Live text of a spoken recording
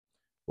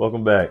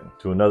Welcome back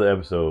to another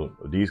episode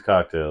of These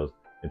Cocktails,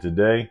 and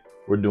today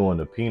we're doing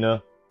the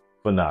Piña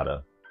Funada,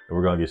 and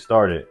we're going to get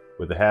started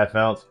with a ½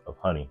 ounce of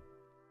honey.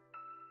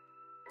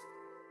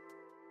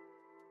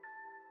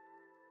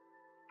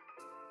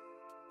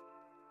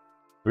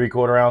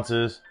 Three-quarter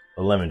ounces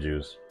of lemon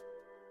juice.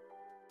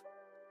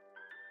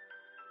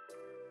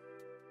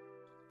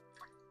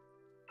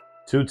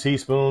 Two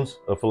teaspoons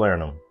of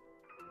falernum.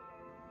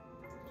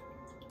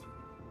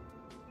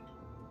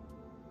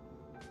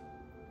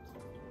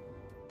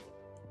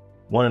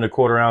 One and a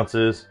quarter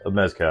ounces of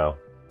mezcal.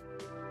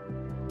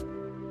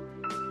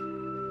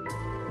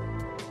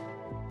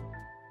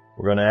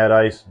 We're going to add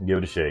ice and give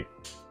it a shake.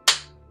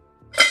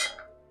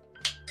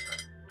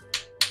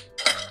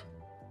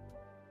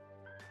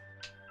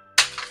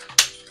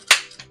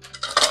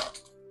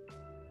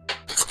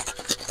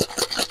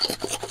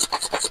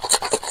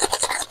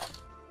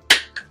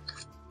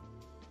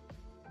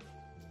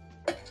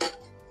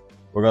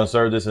 We're going to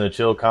serve this in a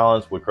chilled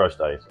Collins with crushed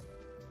ice.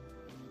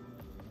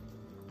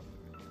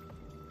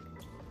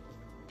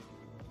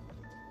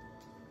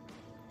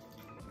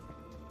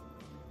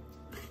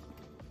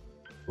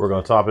 We're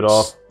going to top it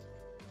off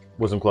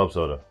with some club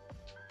soda.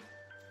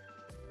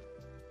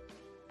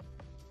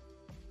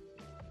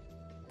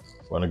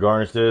 We're going to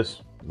garnish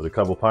this with a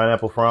couple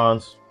pineapple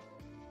fronds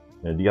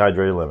and a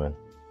dehydrated lemon.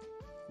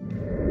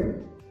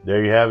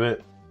 There you have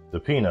it,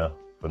 the Piña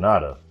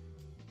Funada.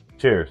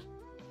 Cheers.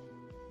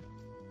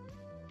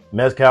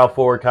 Mezcal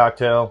forward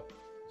cocktail,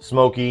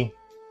 smoky,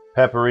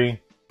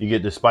 peppery. You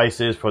get the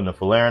spices from the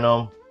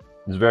falernum.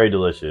 It's very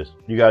delicious.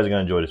 You guys are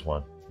going to enjoy this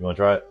one. You want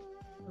to try it?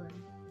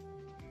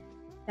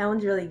 That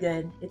one's really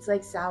good. It's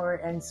like sour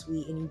and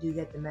sweet, and you do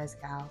get the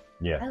mezcal.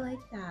 Yeah. I like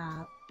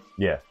that.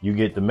 Yeah, you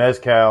get the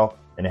mezcal,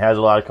 and it has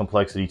a lot of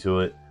complexity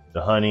to it.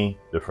 The honey,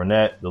 the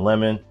fernet, the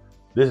lemon.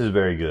 This is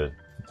very good.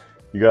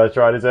 You guys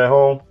try this at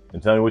home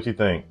and tell me what you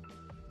think.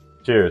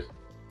 Cheers.